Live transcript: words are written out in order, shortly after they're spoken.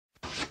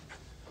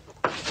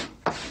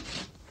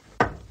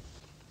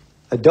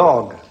A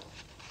dog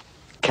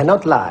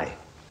cannot lie.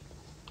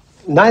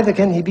 Neither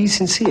can he be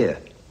sincere.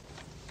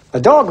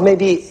 A dog may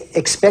be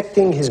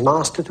expecting his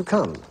master to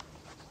come.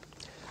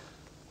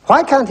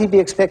 Why can't he be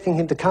expecting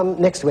him to come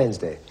next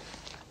Wednesday?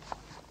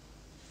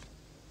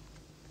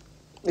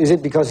 Is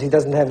it because he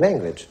doesn't have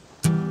language?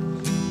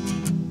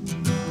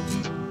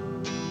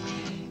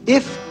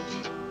 If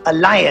a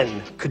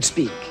lion could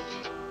speak,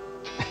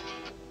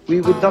 we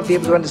would not be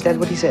able to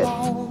understand what he said.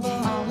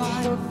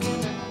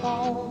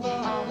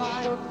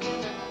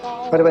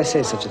 Why do I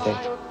say such a thing?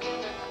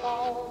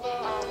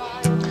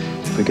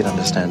 If we could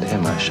understand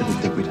him, I shouldn't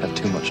think we'd have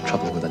too much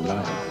trouble with a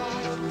lion.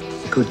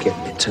 We could get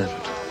an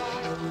interpreter.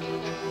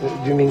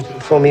 Do you mean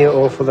for me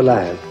or for the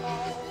lion?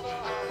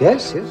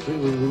 Yes,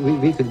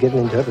 we could get an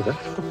interpreter.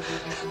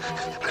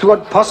 But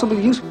what possible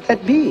use would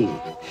that be?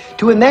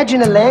 To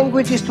imagine a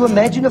language is to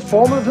imagine a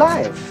form of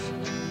life.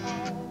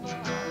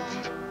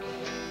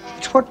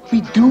 It's what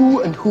we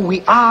do and who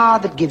we are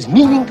that gives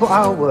meaning to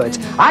our words.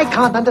 I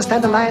can't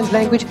understand a lion's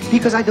language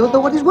because I don't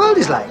know what his world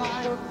is like.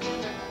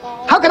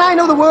 How can I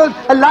know the world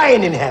a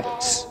lion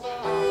inhabits?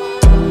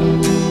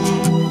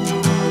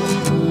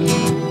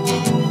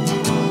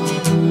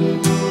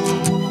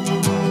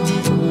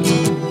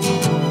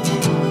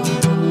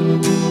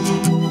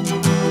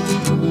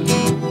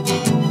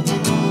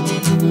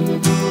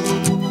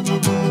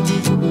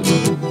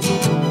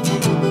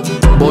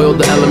 Boiled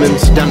the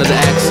elements down to the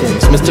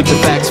axioms, mistook the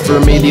facts for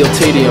remedial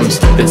tediums.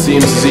 It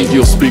seems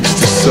Ezekiel speaks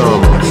to some.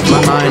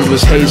 My mind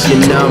was hazy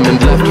and numb, and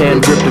left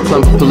hand gripped a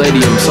clump of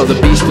palladium. Saw the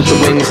beast with the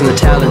wings and the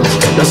talons.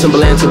 No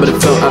simple answer, but it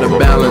felt out of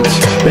balance.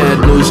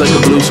 Bad news like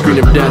a blue screen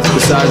of death.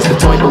 Besides the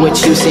toy, but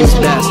which you seems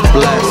best,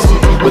 blessed.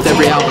 With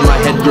every album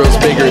my head grows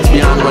bigger. It's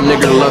beyond my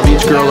nigger to love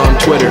each girl on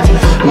Twitter.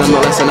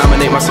 Nonetheless, I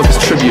nominate myself as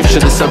tribute.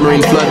 Should the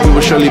submarine flood, we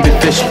will surely be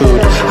fish food.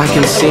 I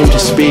can seem to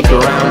speak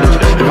around it.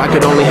 If I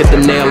could only hit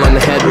the nail on the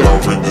head.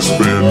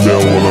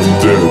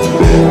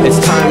 It's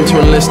time to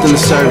enlist in the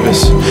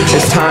service.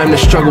 It's time to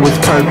struggle with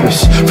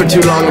purpose. For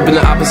too long I've been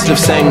the opposite of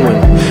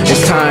sanguine.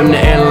 It's time to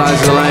analyze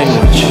the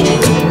language.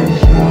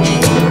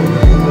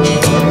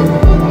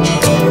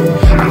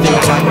 I think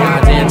I got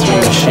God's answering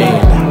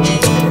machine.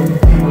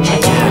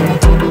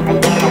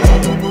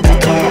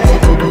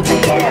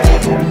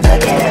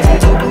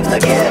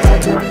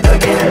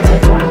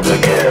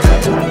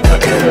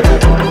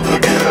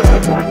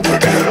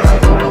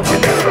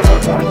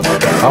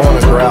 I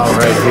wanna growl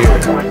right here.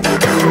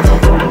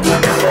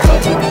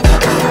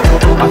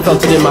 I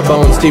felt it in my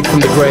bones deep from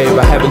the grave.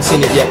 I haven't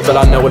seen it yet, but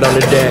I know it on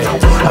the day.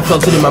 I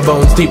felt it in my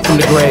bones deep from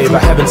the grave. I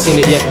haven't seen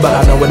it yet, but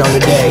I know it on the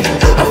day.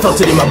 I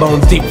felt it in my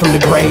bones deep from the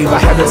grave. I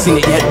haven't seen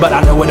it yet, but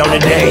I know it on the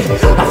day.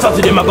 I felt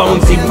it in my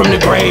bones deep from the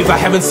grave. I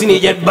haven't seen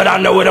it yet, but I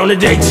know it on the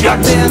day.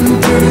 I've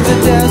been through the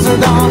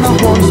desert on a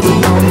horse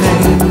with no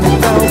name. It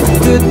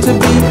felt good to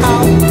be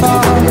out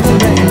of the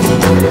rain.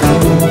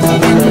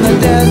 In the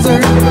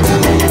desert,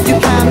 you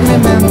can't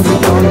remember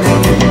your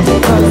name,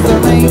 because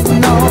there ain't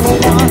no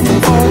one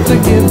for to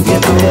give you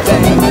the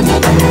fame.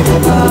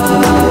 La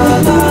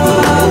la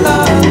la la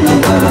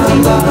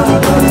la la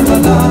la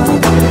la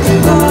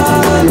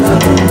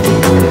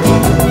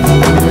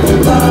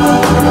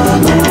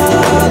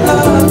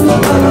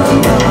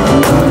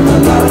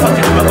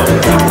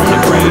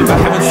I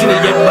haven't seen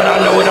it yet, but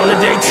I know it on the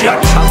day.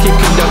 I'll keep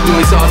conducting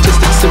these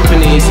autistic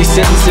symphonies. These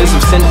sentences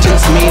have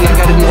sentenced me like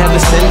I didn't have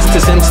the sense to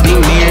sense the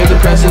near. The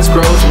presence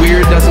grows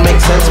weird, doesn't make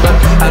sense, but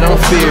I don't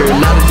fear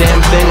not a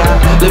damn thing. I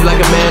live like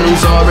a man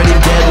who's already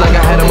dead, like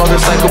I had a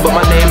motorcycle, but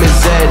my name is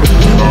Zed.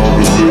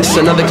 It's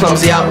another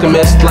clumsy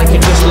alchemist, like you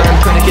just learned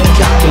predicate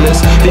calculus.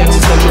 The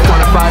existential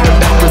quantifier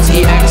backwards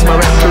EX. My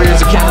rap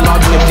career's a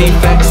cataloging of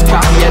defects,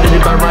 copy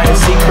edited by Ryan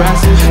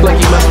Seacrest. Like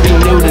you must be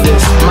new to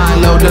this.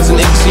 Milo doesn't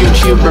exude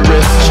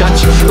hubris. Shut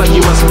you, like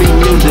you must be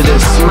new to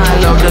this.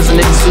 Milo doesn't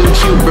exude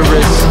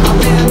hubris.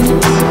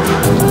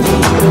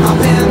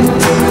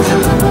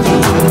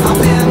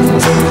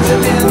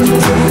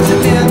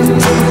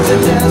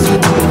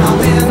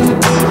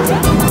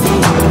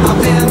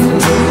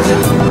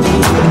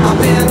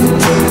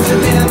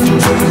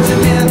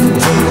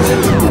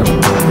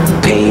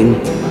 Pain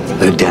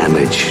or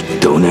damage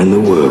don't end the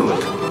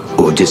world,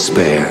 or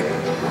despair,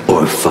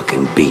 or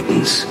fucking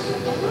beatings.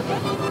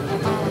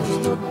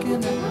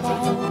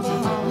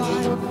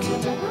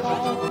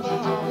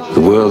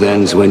 The world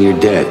ends when you're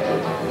dead.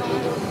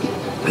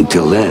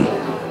 Until then,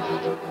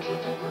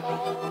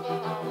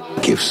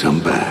 give some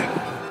back.